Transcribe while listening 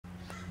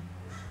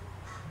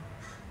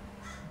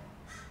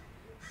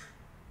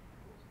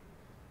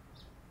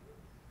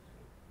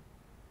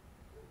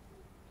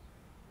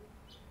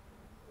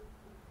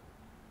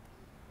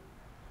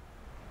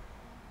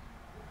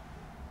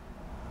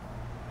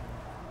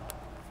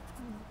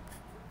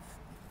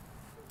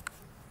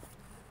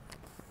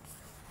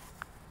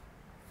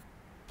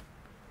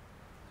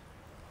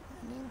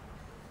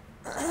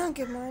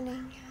Good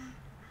morning.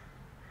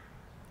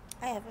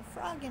 I have a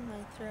frog in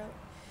my throat.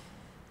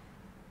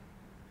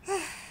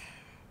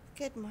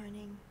 Good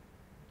morning.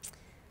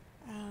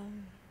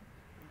 Um,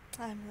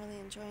 I'm really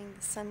enjoying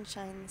the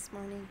sunshine this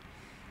morning.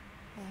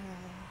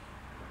 Uh,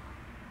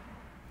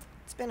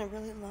 it's been a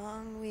really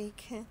long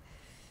week,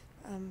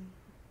 um,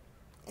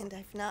 and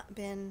I've not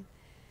been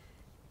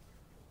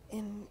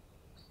in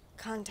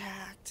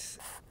contact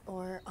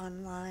or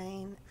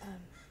online.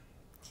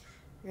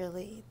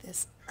 Really,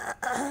 this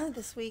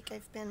this week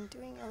I've been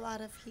doing a lot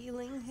of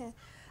healing.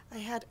 I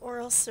had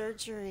oral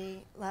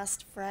surgery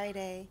last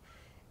Friday,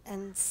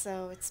 and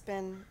so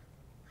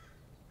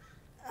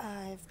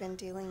I've been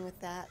dealing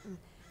with that, and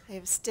I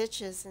have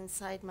stitches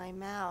inside my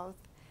mouth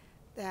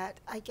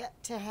that I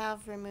get to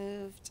have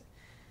removed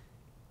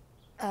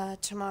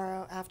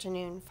tomorrow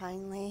afternoon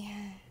finally.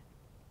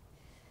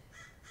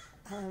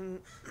 Um,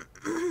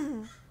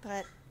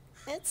 but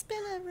it's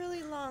been a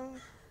really long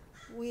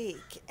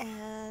week,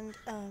 and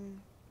I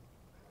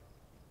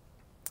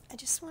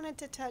just wanted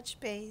to touch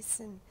base,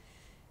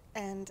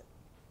 and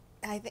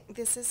I think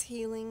this is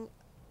healing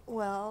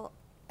well,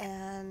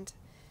 and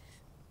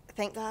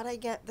thank God I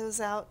get the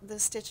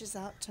stitches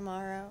out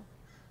tomorrow.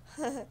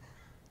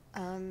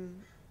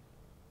 um,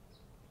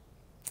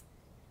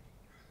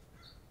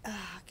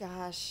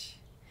 Gosh,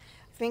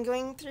 I've been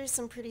going through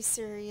some pretty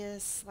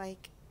serious,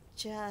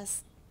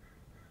 just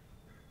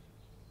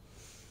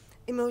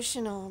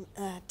emotional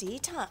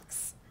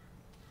detox.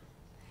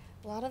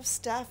 A lot of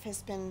stuff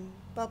has been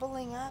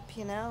bubbling up,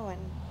 and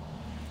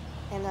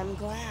I'm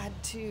glad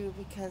too,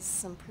 because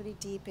some pretty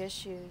deep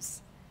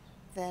issues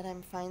that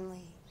I'm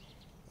finally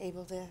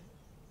able to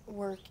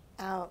work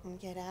out and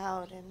get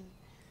out, and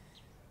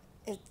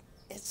it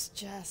it's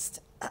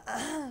just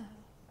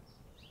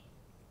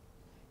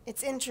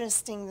it's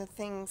interesting, the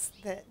things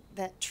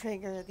that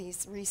trigger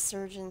these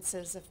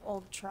resurgences of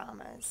old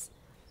traumas.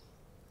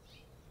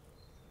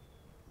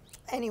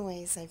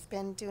 Anyways, I've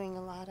been doing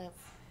a lot of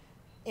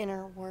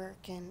inner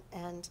work,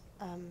 and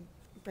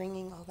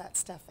bringing all that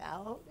stuff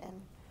out,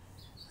 and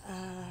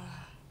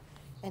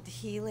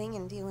healing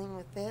and dealing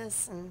with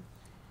this, and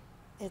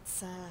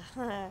it's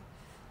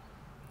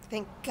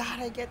thank God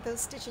I get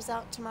those stitches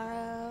out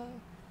tomorrow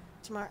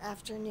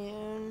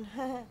afternoon.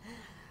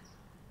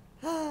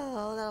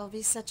 Oh, that'll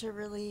be such a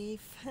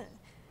relief.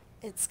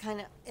 It's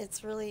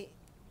really,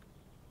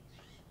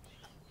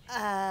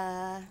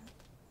 I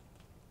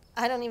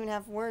don't even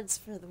have words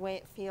for the way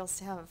it feels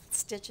to have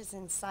stitches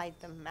inside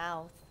the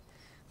mouth.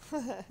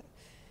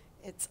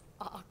 It's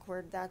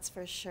awkward, that's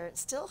for sure. It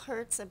still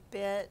hurts a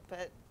bit,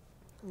 but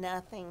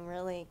nothing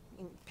really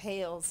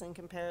pales in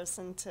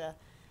comparison to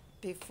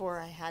before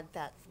I had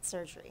that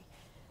surgery.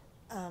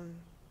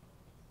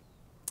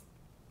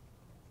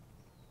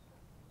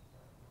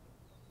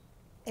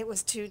 It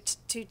was two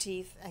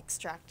teeth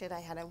extracted. I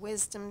had a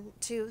wisdom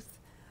tooth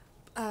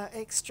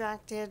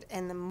extracted,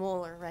 and the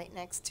molar right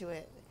next to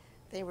it.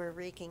 They were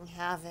wreaking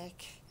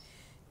havoc,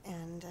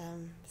 and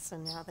so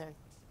now they're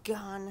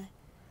gone.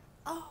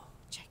 Oh,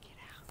 check it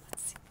out.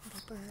 Let's see,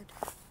 little bird.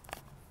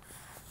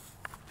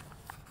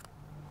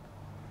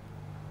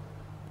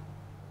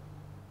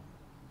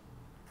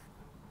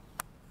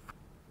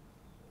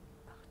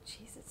 Oh,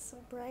 jeez, it's so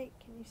bright.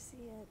 Can you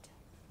see it?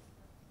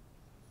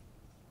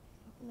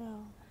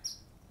 No.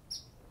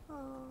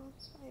 Oh,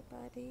 hi,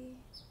 buddy.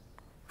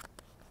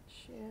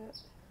 Shoot.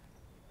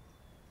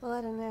 Well,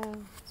 I don't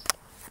know.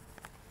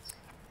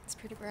 It's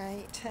pretty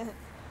bright.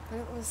 But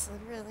it was a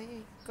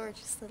really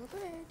gorgeous little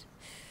bird.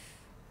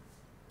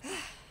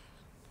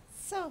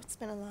 So, it's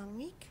been a long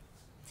week.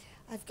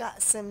 I've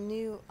got some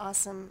new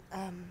awesome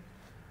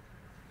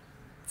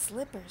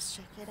slippers.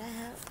 Check it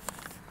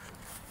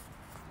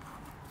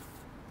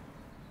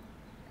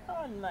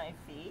out. On my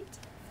feet.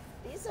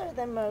 These are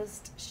the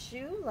most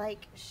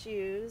shoe-like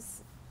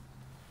shoes.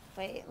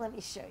 Wait, let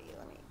me show you.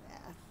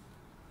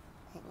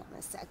 Hang on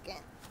a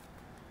second.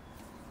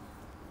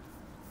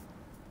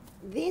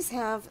 These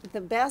have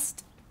the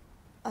best,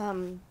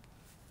 the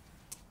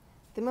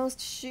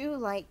most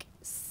shoe-like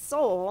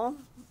sole,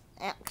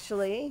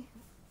 actually,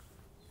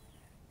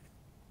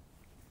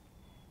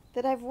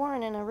 that I've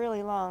worn in a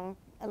really long,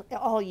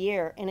 all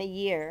year, in a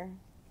year.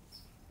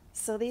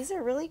 So these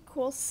are really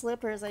cool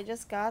slippers. I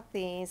just got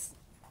these,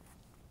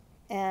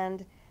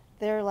 and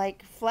they're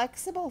like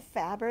flexible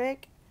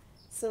fabric,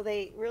 so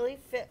they really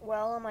fit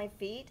well on my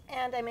feet,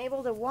 and I'm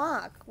able to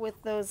walk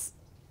with those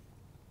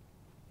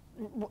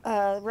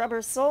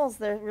rubber soles.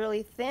 They're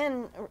really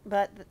thin,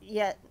 but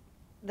yet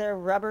they're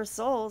rubber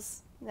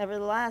soles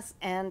nevertheless,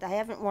 and I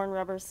haven't worn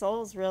rubber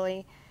soles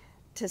really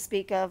to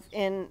speak of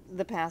in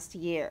the past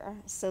year.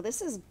 So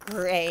this is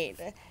great.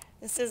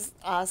 This is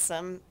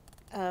awesome.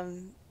 I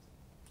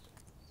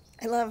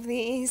love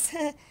these.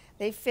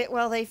 They fit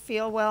well, they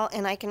feel well,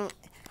 and I can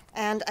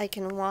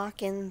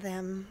walk in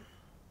them.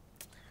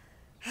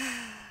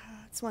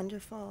 It's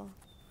wonderful.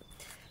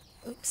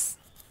 Oops.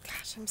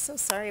 Gosh, I'm so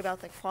sorry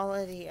about the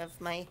quality of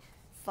my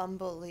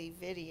fumbly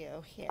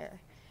video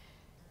here.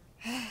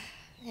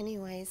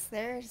 Anyways,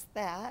 there's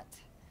that.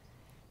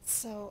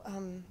 So,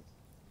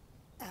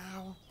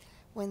 ow,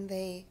 when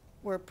they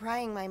were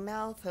prying my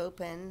mouth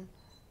open,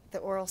 the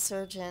oral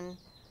surgeon,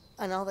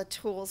 and all the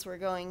tools were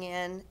going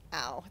in.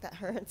 Ow, that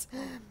hurts.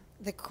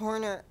 The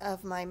corner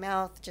of my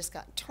mouth just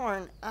got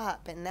torn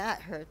up, and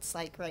that hurts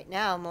like right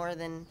now more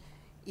than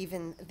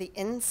even the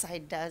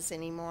inside does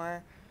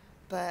anymore.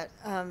 But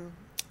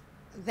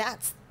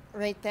that's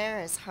right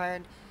there is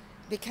hard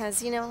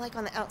because, like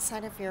on the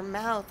outside of your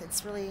mouth,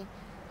 it's really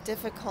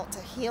difficult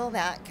to heal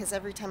that because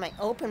every time I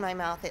open my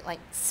mouth, it like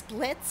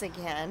splits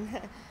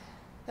again.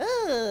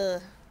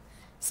 Ugh.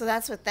 So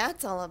that's what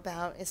that's all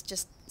about. It's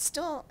just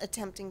still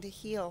attempting to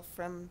heal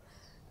from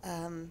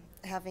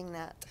having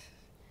that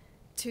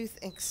tooth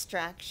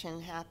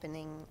extraction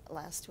happening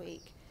last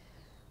week.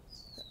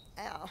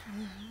 Ow.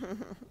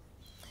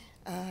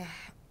 uh,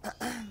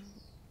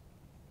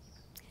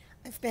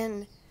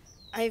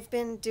 I've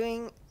been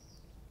doing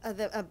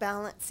a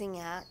balancing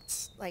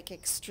act, like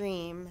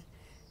extreme,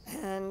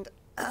 and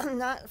I'm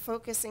not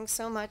focusing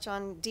so much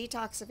on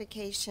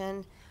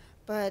detoxification,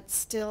 but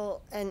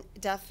still and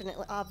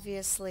definitely,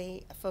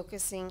 obviously,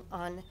 focusing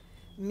on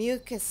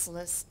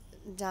mucusless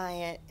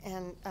diet.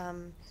 And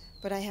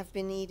but I have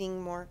been eating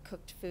more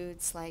cooked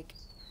foods like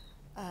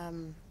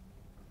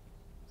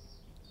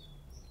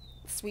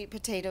sweet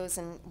potatoes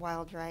and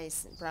wild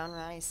rice, brown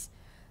rice,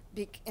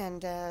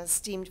 and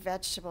steamed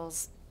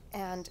vegetables,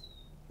 and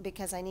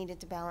because I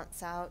needed to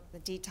balance out the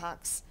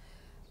detox,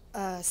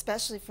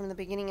 especially from the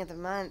beginning of the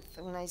month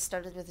when I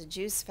started with a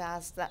juice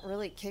fast, that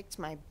really kicked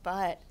my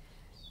butt.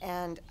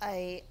 And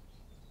I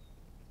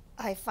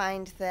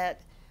find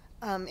that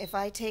if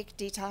I take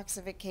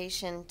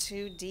detoxification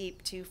too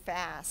deep, too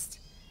fast,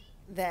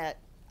 that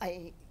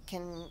I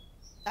can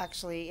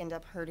actually end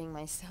up hurting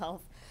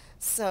myself.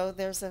 So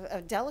there's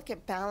a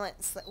delicate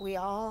balance that we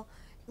all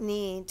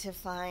need to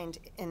find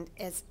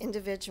as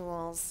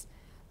individuals,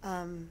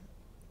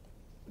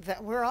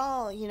 that we're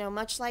all,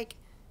 much like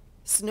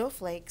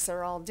snowflakes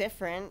are all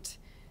different,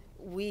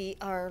 we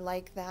are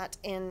like that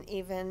in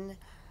even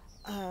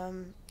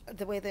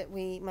the way that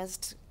we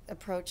must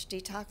approach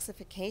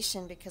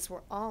detoxification because we're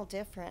all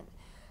different.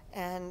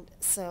 And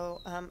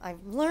so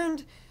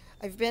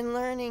I've been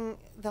learning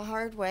the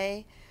hard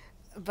way,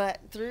 but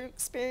through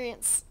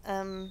experience,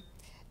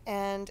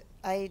 and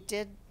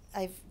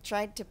I've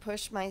tried to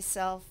push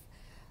myself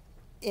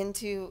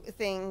into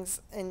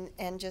things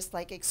and just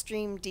like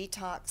extreme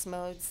detox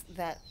modes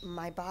that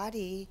my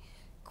body,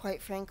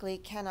 quite frankly,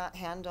 cannot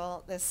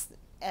handle this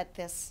at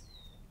this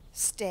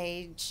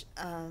stage.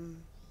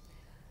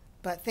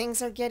 But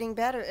things are getting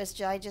better.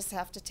 I just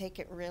have to take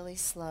it really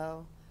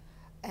slow.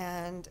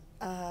 And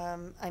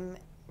I'm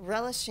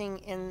relishing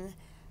in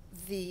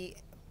the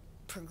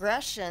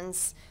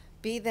progressions,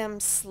 be them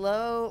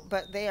slow,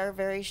 but they are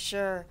very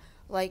sure.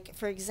 Like,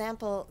 for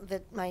example,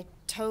 my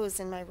toes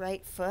in my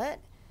right foot.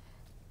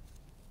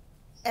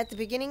 At the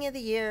beginning of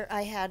the year,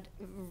 I had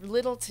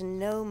little to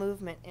no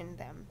movement in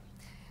them.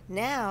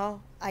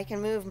 Now I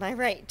can move my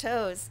right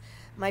toes.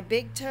 My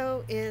big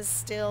toe is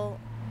still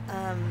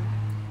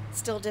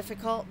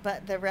difficult,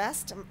 but the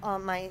rest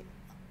on my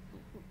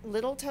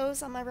little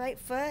toes on my right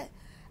foot,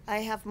 I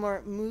have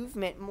more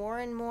movement, more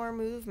and more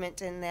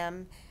movement in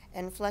them,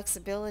 and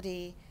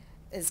flexibility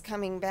is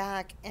coming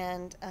back.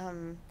 And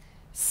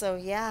so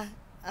yeah,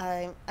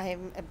 I'm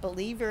a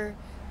believer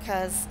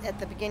because at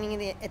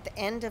the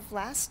end of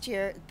last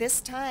year,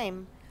 this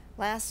time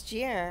last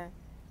year,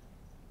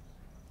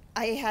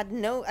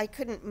 I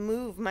couldn't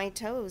move my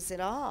toes at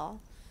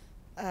all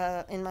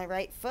in my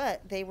right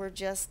foot. They were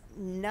just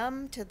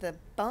numb to the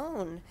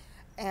bone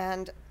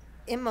and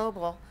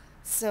immobile.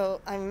 So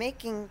I'm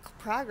making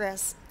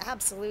progress,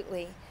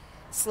 absolutely,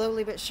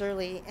 slowly but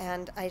surely,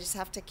 and I just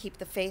have to keep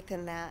the faith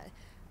in that,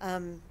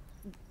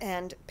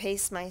 and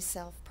pace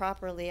myself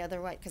properly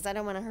otherwise, because I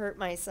don't want to hurt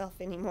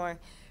myself anymore.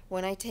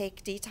 When I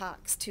take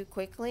detox too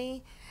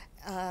quickly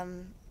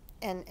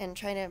and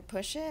try to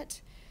push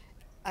it,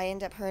 I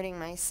end up hurting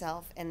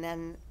myself and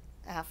then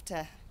have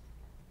to,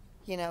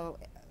 you know,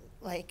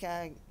 like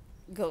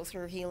go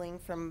through healing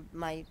from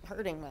my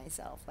hurting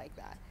myself like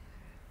that.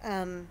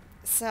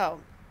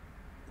 So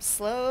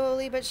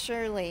slowly but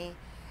surely,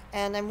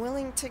 and I'm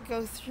willing to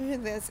go through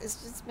this.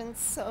 It's just been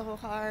so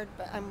hard,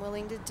 but I'm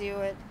willing to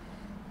do it.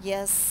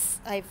 Yes,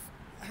 I've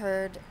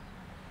heard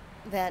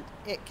that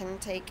it can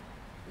take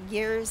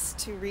years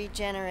to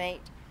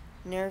regenerate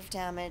nerve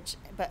damage,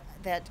 but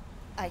that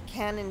I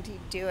can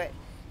indeed do it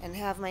and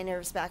have my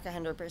nerves back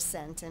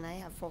 100%, and I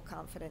have full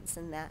confidence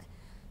in that.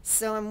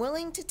 So I'm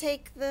willing to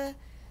take the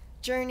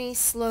journey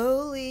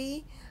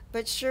slowly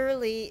but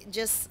surely,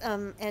 just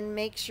and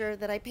make sure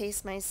that I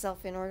pace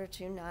myself in order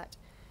to not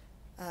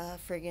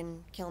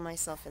friggin' kill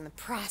myself in the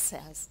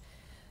process.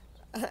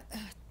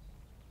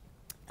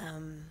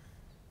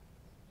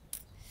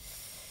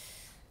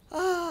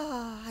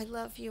 Oh, I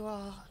love you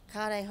all.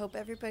 God, I hope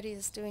everybody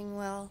is doing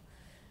well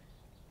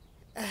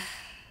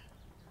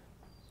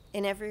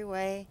in every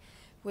way.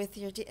 With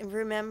your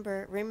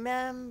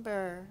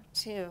remember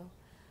too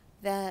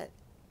that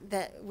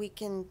we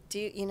can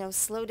do,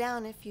 slow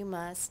down if you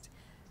must,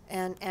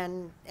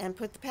 and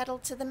put the pedal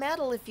to the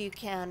metal if you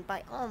can,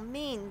 by all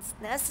means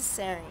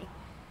necessary.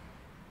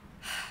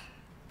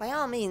 By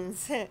all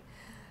means.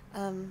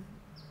 um,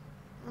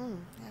 yeah.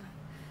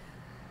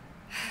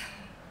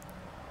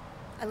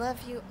 I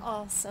love you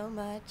all so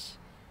much.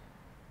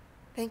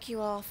 Thank you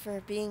all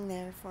for being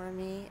there for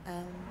me.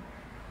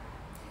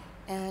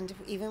 And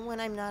even when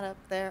I'm not up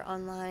there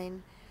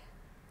online,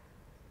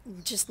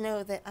 just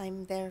know that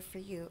I'm there for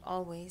you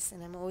always,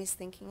 and I'm always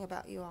thinking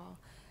about you all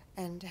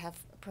and have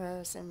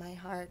prayers in my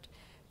heart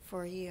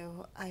for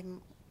you.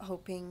 I'm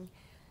hoping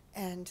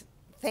and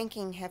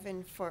thanking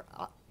heaven for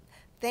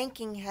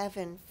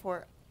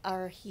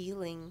our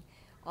healing,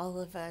 all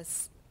of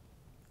us,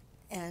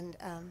 and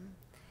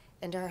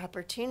our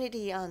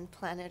opportunity on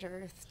planet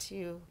Earth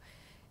to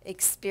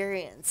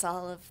experience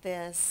all of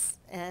this,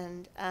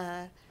 and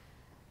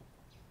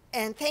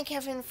thank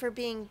heaven for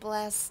being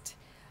blessed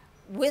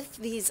with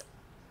these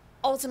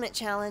ultimate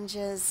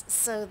challenges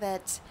so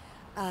that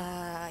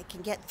I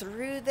can get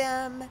through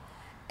them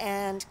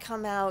and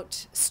come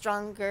out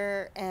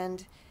stronger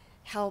and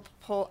help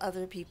pull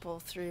other people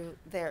through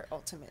their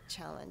ultimate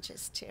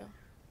challenges too.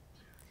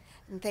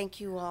 And thank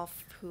you all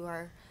who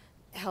are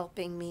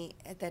helping me,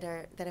 that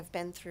have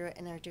been through it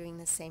and are doing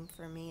the same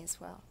for me as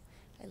well.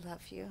 I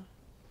love you.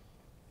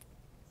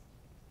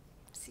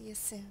 See you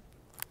soon.